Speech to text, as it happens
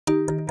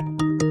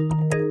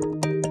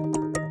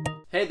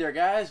Hey there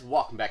guys,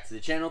 welcome back to the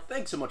channel.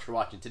 Thanks so much for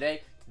watching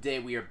today. Today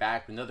we are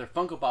back with another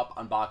Funko Pop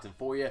unboxing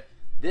for you.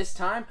 This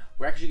time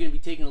we're actually going to be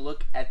taking a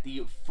look at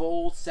the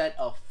full set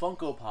of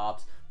Funko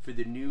Pops for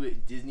the new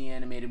Disney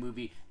animated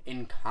movie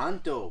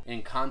Encanto.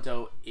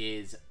 Encanto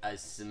is a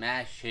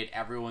smash hit.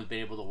 Everyone's been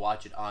able to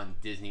watch it on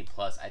Disney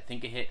Plus. I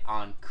think it hit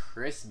on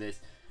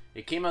Christmas.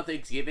 It came out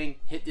Thanksgiving,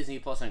 hit Disney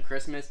Plus on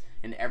Christmas,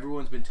 and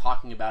everyone's been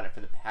talking about it for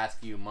the past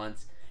few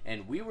months.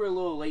 And we were a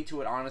little late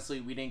to it, honestly.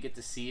 We didn't get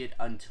to see it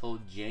until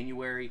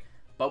January,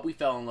 but we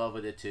fell in love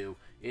with it too.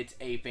 It's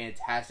a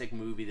fantastic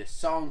movie. The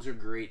songs are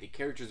great, the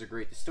characters are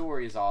great, the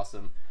story is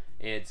awesome,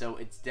 and so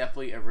it's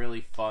definitely a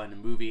really fun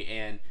movie.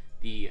 And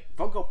the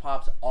Funko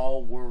Pops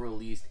all were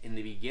released in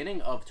the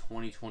beginning of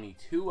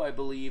 2022, I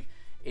believe,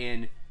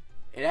 and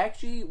it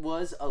actually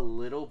was a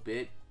little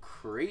bit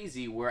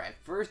crazy where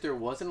at first there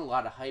wasn't a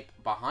lot of hype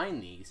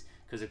behind these.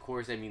 Because, of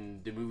course, I mean,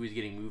 the movie was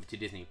getting moved to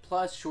Disney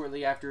Plus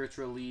shortly after its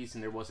release,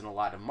 and there wasn't a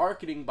lot of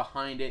marketing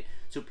behind it,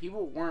 so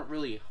people weren't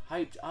really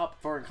hyped up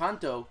for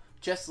Encanto,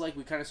 just like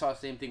we kind of saw the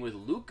same thing with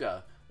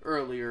Luca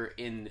earlier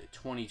in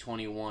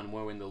 2021,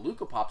 where when the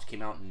Luca Pops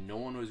came out, no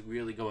one was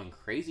really going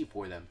crazy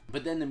for them.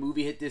 But then the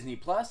movie hit Disney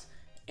Plus,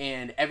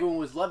 and everyone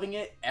was loving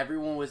it,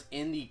 everyone was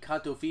in the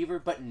Encanto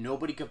fever, but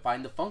nobody could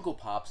find the Funko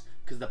Pops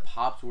because the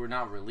Pops were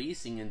not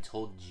releasing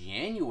until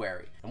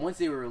January. And once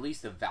they were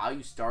released, the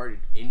value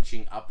started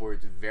inching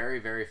upwards very,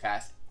 very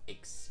fast,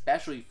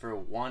 especially for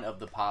one of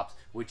the Pops,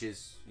 which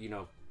is, you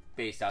know,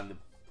 based on the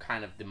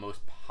kind of the most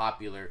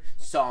popular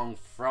song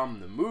from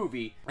the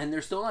movie. And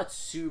they're still not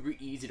super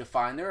easy to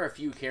find. There are a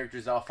few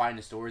characters I'll find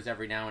in stores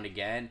every now and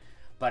again,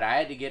 but I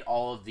had to get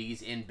all of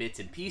these in bits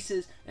and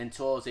pieces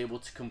until I was able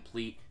to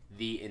complete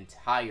the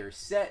entire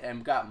set,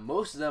 and got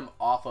most of them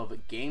off of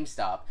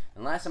GameStop.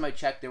 And last time I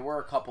checked, there were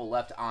a couple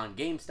left on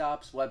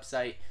GameStop's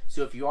website,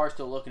 so if you are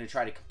still looking to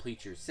try to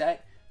complete your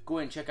set, go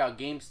ahead and check out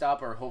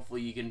GameStop, or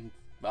hopefully you can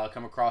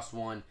come across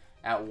one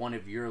at one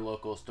of your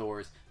local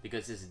stores,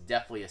 because this is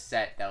definitely a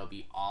set that would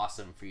be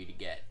awesome for you to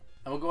get.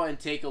 And we'll go ahead and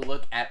take a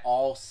look at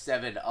all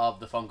 7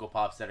 of the Funko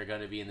Pops that are going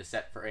to be in the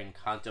set for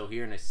Encanto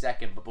here in a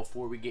second. But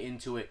before we get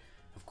into it,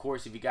 of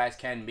course, if you guys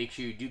can, make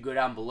sure you do go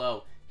down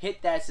below,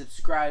 hit that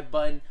subscribe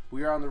button.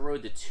 We are on the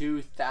road to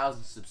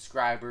 2,000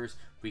 subscribers.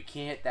 We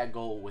can't hit that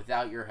goal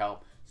without your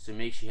help, so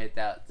make sure you hit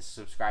the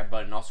subscribe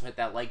button. Also hit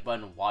that like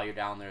button while you're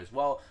down there as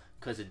well,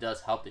 because it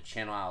does help the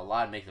channel out a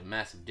lot. It makes a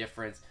massive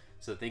difference.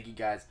 So thank you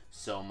guys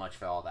so much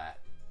for all that.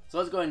 So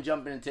let's go ahead and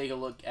jump in and take a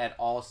look at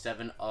all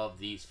 7 of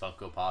these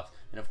Funko Pops.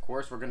 And of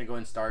course, we're going to go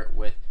and start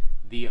with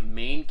the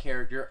main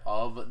character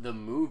of the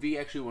movie.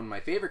 Actually, one of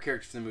my favorite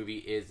characters in the movie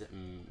is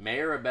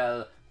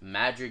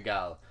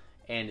Madrigal.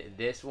 And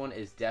this one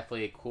is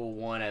definitely a cool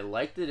one. I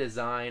like the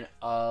design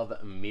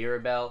of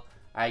Mirabel.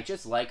 I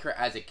just like her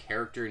as a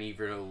character and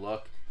even her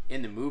look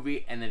in the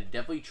movie. And then it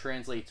definitely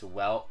translates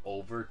well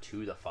over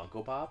to the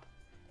Funko Pop.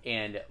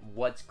 And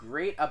what's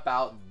great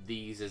about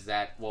these is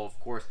that, well, of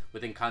course,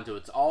 with Encanto,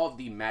 it's all of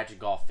the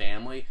Madrigal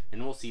family.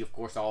 And we'll see, of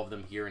course, all of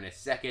them here in a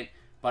second.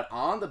 But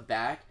on the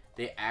back,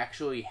 they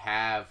actually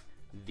have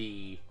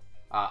the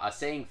a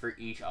saying for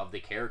each of the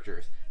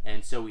characters.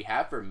 And so we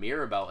have for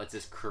Mirabel, it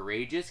says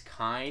courageous,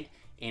 kind,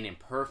 and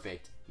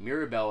imperfect.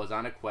 Mirabel is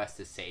on a quest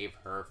to save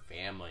her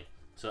family.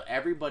 So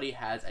everybody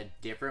has a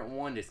different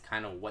one. It's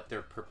kind of what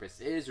their purpose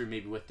is, or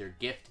maybe what their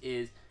gift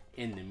is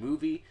in the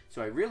movie.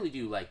 So I really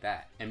do like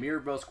that. And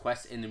Mirabel's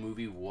quest in the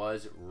movie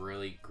was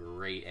really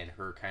great, and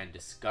her kind of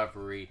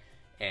discovery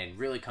and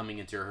really coming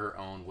into her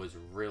own was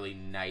really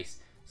nice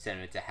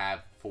sentiment to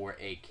have for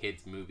a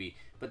kids movie.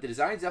 But the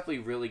design is definitely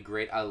really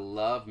great. I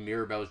love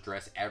Mirabel's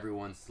dress.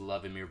 Everyone's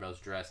loving Mirabel's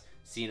dress.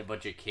 Seeing a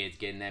bunch of kids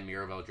getting that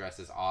Mirabel dress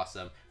is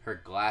awesome. Her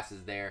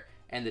glasses there,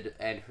 and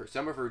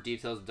some of her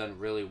details done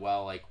really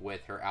well, like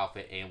with her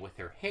outfit and with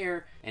her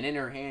hair. And in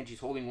her hand,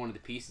 she's holding one of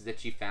the pieces that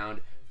she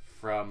found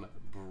from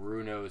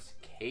Bruno's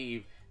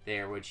cave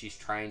there, when she's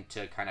trying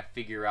to kind of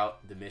figure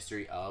out the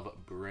mystery of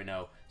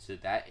Bruno. So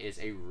that is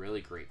a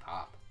really great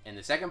pop. And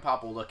the second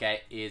pop we'll look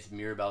at is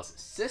Mirabel's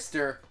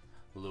sister,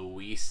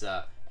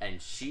 Luisa. And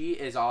she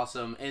is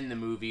awesome in the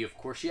movie. Of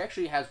course, she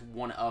actually has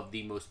one of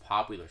the most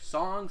popular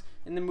songs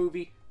in the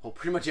movie. Well,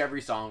 pretty much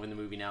every song in the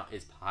movie now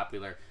is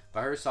popular.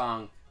 But her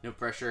song, No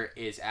Pressure,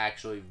 is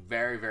actually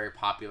very, very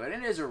popular.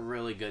 And it is a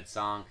really good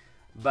song.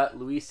 But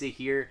Luisa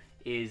here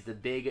is the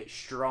big,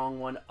 strong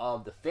one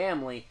of the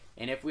family.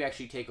 And if we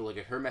actually take a look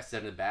at her message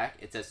on the back,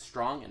 it says,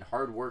 strong and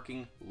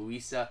hardworking,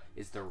 Luisa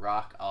is the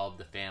rock of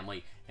the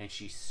family. And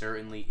she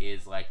certainly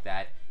is like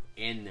that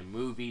in the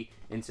movie.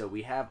 And so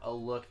we have a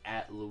look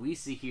at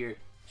Luisa here.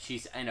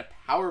 She's in a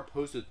power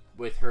pose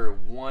with her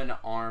one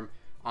arm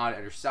on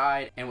her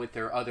side, and with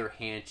her other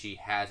hand she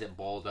has it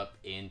balled up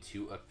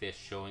into a fist,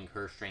 showing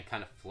her strength,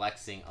 kind of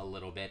flexing a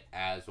little bit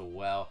as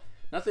well.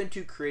 Nothing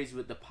too crazy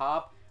with the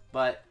pop,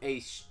 but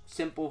a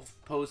simple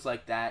pose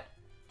like that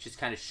just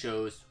kind of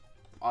shows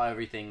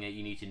everything that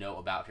you need to know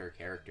about her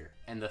character.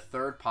 And the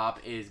third pop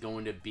is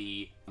going to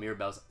be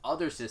Mirabel's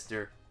other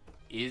sister,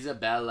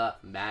 Isabella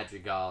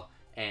Madrigal.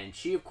 And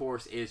she, of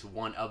course, is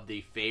one of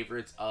the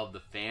favorites of the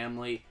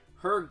family.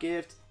 Her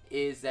gift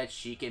is that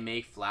she can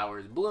make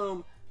flowers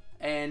bloom.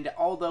 And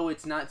although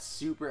it's not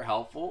super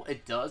helpful,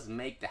 it does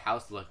make the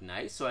house look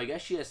nice. So I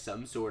guess she has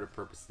some sort of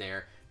purpose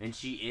there. And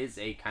she is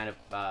a kind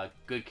of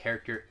good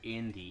character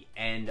in the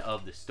end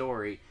of the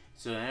story.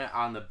 So then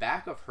on the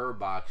back of her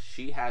box,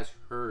 she has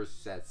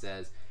hers that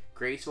says,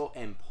 "Graceful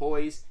and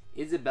poised,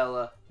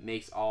 Isabella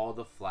makes all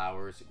the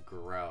flowers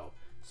grow."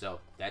 So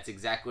that's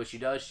exactly what she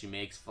does. She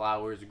makes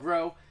flowers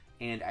grow.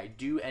 And I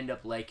do end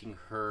up liking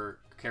her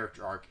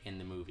character arc in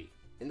the movie.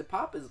 And the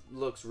pop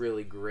looks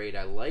really great.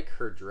 I like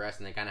her dress,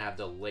 and they kind of have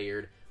the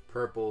layered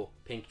purple,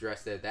 pink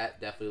dress there. That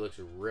definitely looks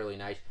really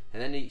nice.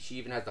 And then she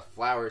even has the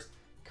flowers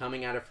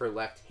coming out of her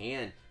left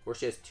hand, where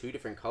she has two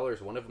different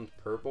colors. One of them's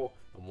purple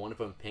and one of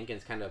them pink, and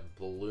it's kind of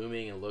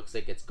blooming and looks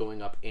like it's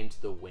going up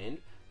into the wind.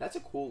 That's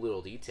a cool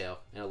little detail,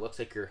 and it looks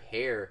like her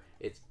hair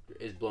is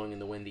blowing in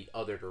the wind the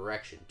other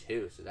direction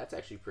too. So that's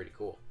actually pretty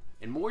cool.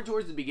 And more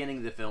towards the beginning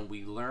of the film,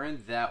 we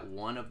learn that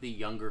one of the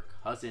younger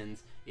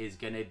cousins is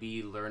going to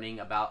be learning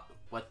about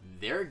what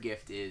their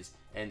gift is.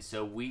 And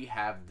so we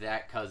have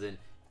that cousin,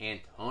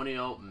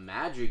 Antonio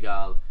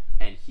Madrigal,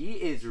 and he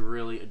is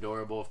really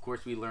adorable. Of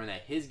course, we learn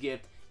that his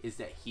gift is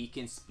that he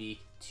can speak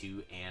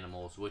to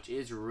animals, which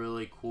is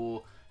really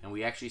cool. And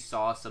we actually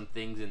saw some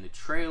things in the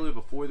trailer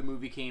before the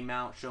movie came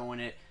out showing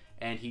it.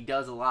 And he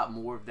does a lot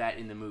more of that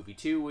in the movie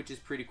too, which is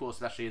pretty cool,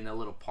 especially in the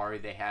little party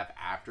they have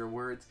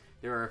afterwards.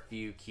 There are a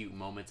few cute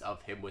moments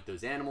of him with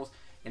those animals,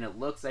 and it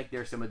looks like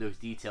there's some of those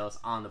details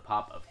on the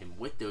pop of him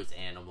with those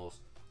animals.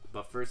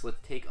 But first,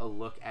 let's take a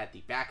look at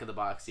the back of the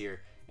box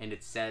here, and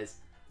it says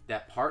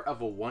that part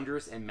of a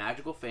wondrous and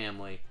magical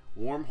family,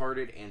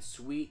 warm-hearted and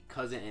sweet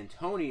cousin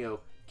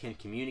Antonio can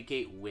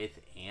communicate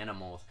with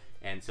animals.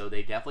 And so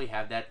they definitely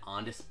have that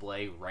on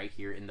display right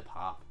here in the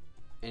pop.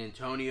 And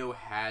Antonio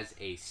has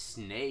a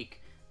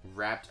snake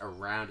wrapped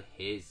around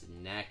his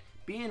neck.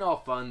 Being all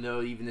fun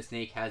though, even the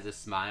snake has a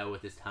smile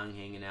with his tongue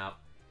hanging out.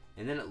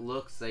 And then it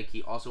looks like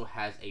he also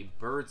has a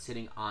bird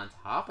sitting on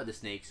top of the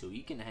snake, so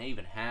he can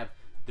even have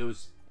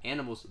those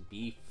animals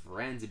be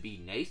friends and be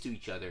nice to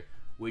each other,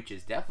 which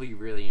is definitely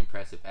really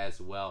impressive as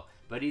well.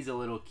 But he's a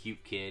little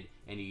cute kid,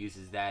 and he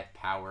uses that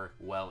power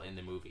well in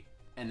the movie.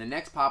 And the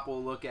next pop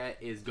we'll look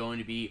at is going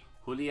to be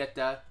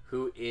Julieta,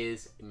 who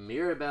is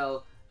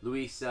Mirabel,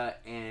 Luisa,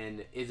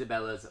 and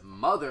Isabella's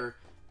mother.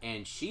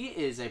 And she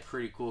is a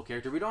pretty cool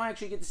character. We don't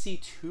actually get to see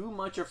too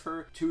much of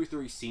her, 2 or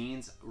 3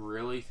 scenes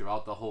really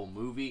throughout the whole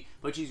movie,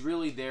 but she's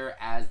really there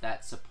as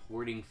that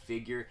supporting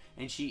figure,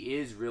 and she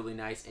is really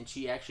nice, and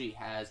she actually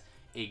has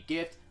a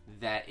gift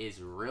that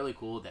is really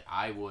cool that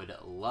I would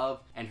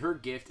love. And her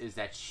gift is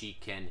that she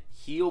can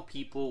heal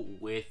people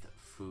with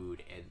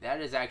food, and that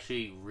is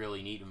actually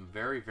really neat and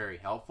very, very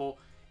helpful.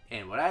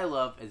 And what I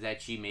love is that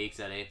she makes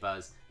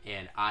arepas,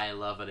 and I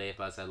love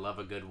arepas. I love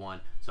a good one.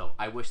 So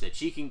I wish that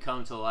she can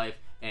come to life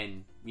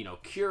and, you know,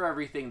 cure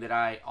everything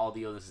that all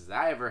the illnesses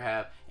that I ever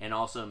have, and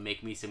also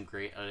make me some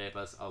great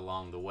arepas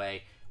along the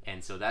way.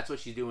 And so that's what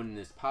she's doing in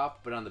this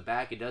pop. But on the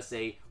back, it does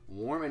say,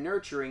 warm and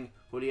nurturing,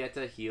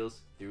 Julieta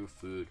heals through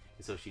food.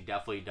 And so she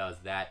definitely does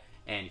that.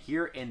 And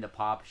here in the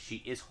pop,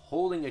 she is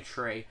holding a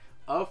tray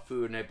of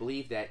food, and I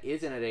believe that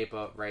is an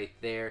arepa right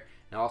there.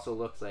 And it also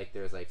looks like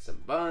there's like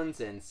some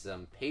buns and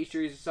some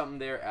pastries or something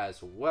there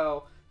as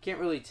well. Can't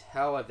really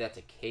tell if that's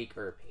a cake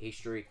or a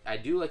pastry. I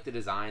do like the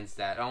designs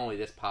that not only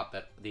this pop,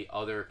 but the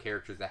other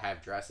characters that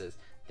have dresses,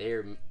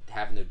 they're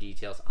having their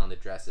details on the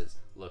dresses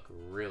look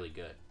really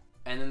good.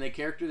 And then the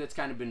character that's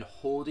kind of been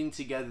holding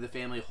together the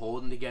family,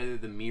 holding together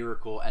the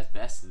miracle as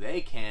best they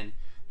can,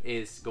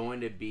 is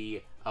going to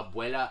be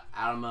Abuela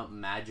Alma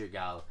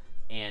Madrigal.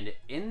 And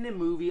in the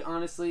movie,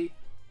 honestly,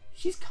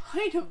 she's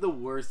kind of the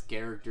worst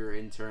character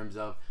in terms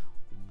of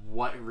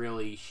what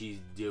really she's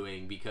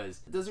doing, because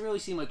it doesn't really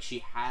seem like she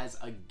has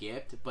a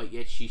gift, but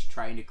yet she's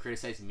trying to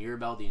criticize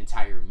Mirabel the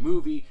entire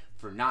movie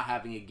for not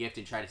having a gift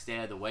and try to stay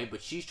out of the way,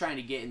 but she's trying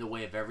to get in the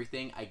way of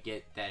everything. I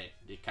get that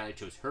it kind of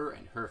chose her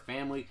and her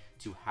family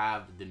to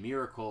have the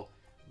miracle,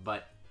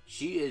 but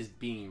she is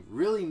being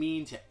really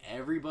mean to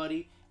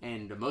everybody,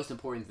 and the most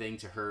important thing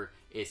to her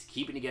is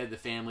keeping together the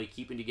family,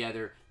 keeping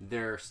together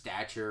their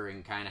stature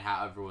and kind of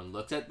how everyone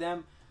looks at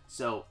them.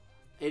 So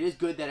it is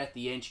good that at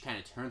the end she kind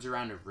of turns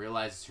around and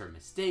realizes her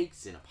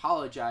mistakes and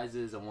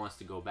apologizes and wants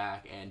to go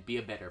back and be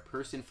a better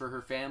person for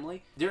her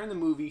family. During the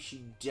movie,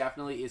 she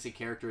definitely is a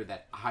character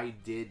that I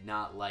did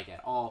not like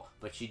at all,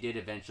 but she did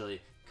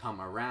eventually come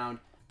around.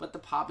 But the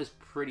pop is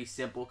pretty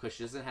simple because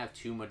she doesn't have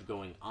too much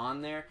going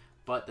on there.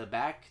 But the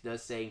back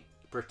does say,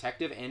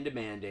 protective and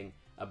demanding,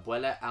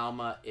 Abuela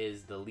Alma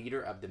is the leader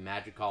of the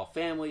Madrigal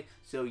family.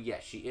 So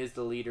yes, she is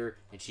the leader,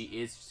 and she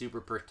is super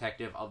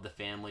protective of the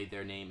family,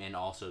 their name, and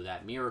also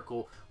that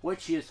miracle. What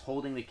she is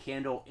holding the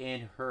candle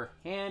in her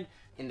hand,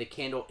 and the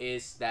candle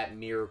is that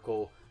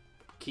miracle,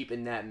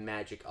 keeping that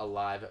magic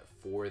alive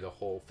for the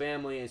whole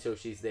family. And so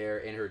she's there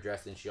in her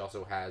dress, and she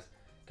also has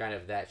kind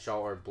of that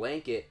shawl or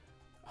blanket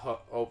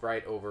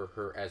right over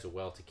her as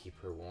well to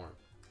keep her warm.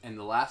 And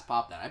the last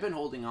pop that I've been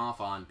holding off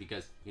on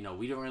because, you know,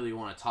 we don't really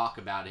want to talk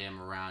about him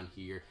around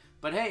here,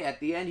 But hey, at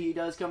the end he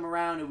does come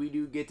around and we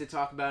do get to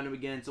talk about him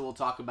again, so we'll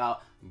talk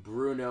about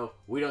Bruno.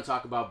 We don't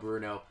talk about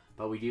Bruno,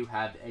 but we do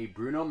have a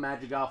Bruno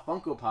Madrigal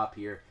Funko Pop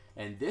here,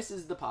 and this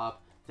is the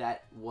pop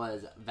that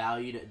was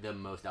valued the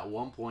most. At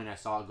one point I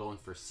saw it going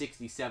for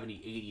 $60,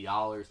 $70,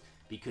 $80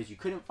 because you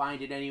couldn't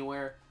find it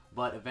anywhere,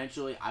 but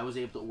eventually I was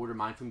able to order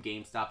mine from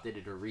GameStop. They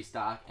did a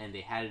restock and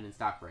they had it in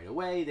stock right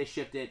away. They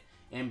shipped it,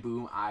 and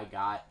boom, I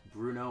got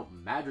Bruno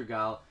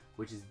Madrigal,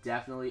 which is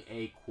definitely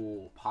a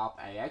cool pop.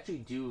 I actually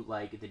do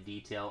like the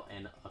detail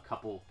and a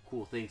couple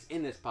cool things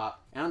in this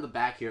pop. And on the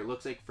back here, it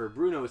looks like for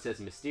Bruno it says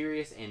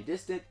mysterious and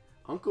distant.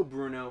 Uncle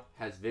Bruno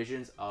has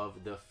visions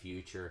of the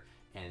future,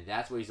 and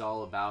that's what he's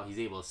all about. He's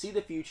able to see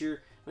the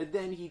future, but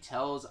then he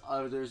tells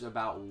others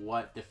about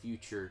what the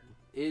future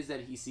is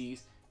that he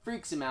sees,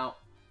 freaks him out,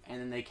 and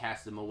then they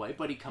cast him away,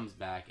 but he comes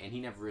back and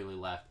he never really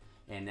left,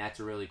 and that's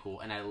really cool.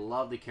 And I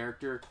love the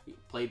character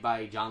played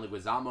by John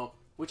Leguizamo,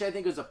 which I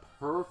think is a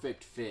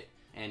perfect fit,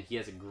 and he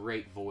has a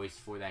great voice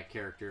for that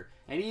character,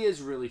 and he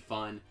is really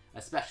fun,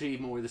 especially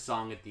more the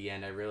song at the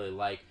end. I really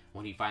like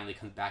when he finally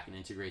comes back and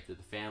integrates with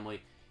the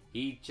family.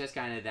 He just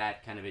kind of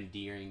that kind of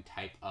endearing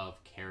type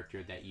of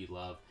character that you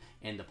love,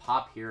 and the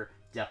pop here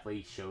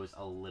definitely shows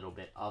a little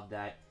bit of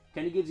that.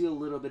 Kind of gives you a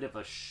little bit of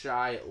a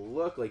shy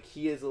look, like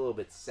he is a little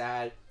bit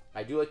sad.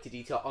 I do like the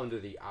detail under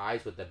the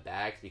eyes with the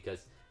bags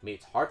because I mean,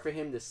 it's hard for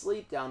him to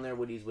sleep down there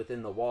when he's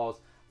within the walls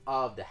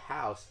of the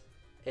house.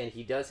 And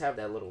he does have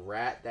that little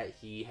rat that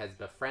he has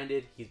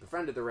befriended. He's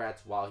befriended the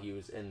rats while he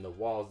was in the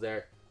walls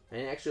there. And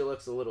it actually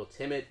looks a little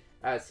timid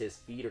as his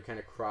feet are kind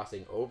of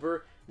crossing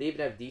over. They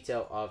even have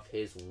detail of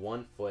his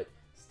one foot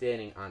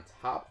standing on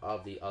top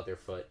of the other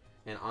foot.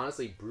 And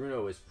honestly,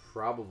 Bruno is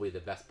probably the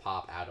best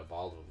pop out of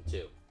all of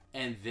them too.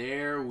 And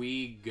there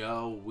we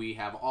go. We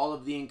have all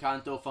of the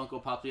Encanto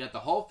Funko Pops. We got the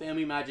whole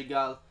family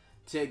Madrigal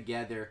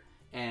together.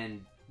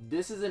 And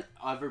this isn't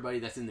everybody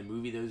that's in the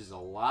movie. There's a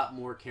lot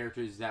more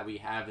characters that we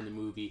have in the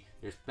movie.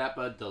 There's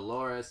Peppa,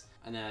 Dolores,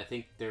 and then I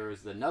think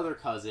there's another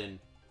cousin,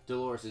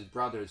 Dolores'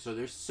 brother. So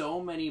there's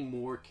so many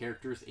more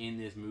characters in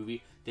this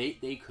movie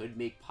they could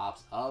make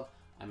pops of.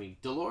 I mean,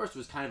 Dolores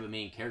was kind of a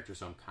main character,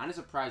 so I'm kind of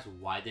surprised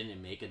why they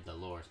didn't make a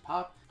Dolores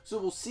pop. So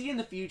we'll see in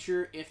the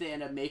future if they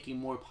end up making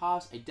more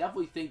pops. I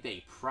definitely think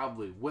they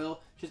probably will,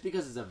 just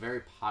because it's a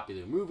very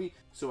popular movie.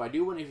 So I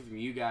do want to hear from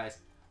you guys.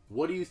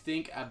 What do you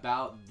think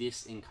about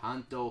this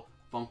Encanto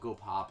Funko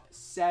Pop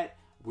set?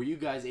 Were you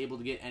guys able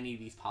to get any of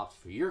these pops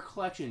for your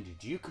collection?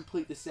 Did you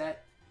complete the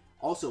set?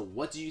 Also,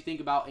 what did you think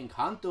about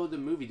Encanto the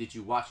movie? Did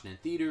you watch it in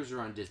theaters or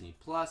on Disney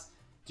Plus?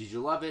 Did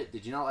you love it?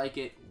 Did you not like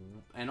it?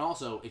 And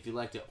also, if you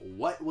liked it,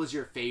 what was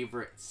your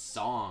favorite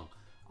song?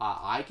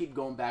 I keep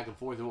going back and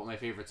forth with what my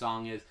favorite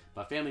song is,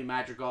 but Family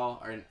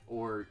Madrigal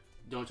or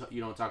You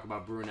Don't Talk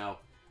About Bruno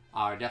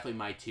are definitely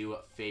my two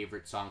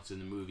favorite songs in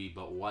the movie.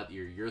 But what are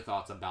your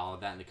thoughts about all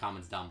of that in the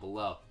comments down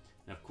below?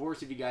 And of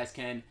course, if you guys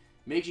can,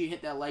 make sure you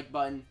hit that like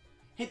button,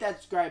 hit that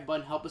subscribe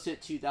button, help us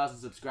hit 2,000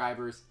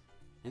 subscribers.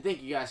 And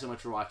thank you guys so much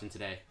for watching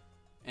today.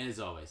 And as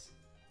always,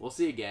 we'll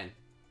see you again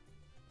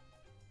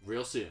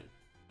real soon.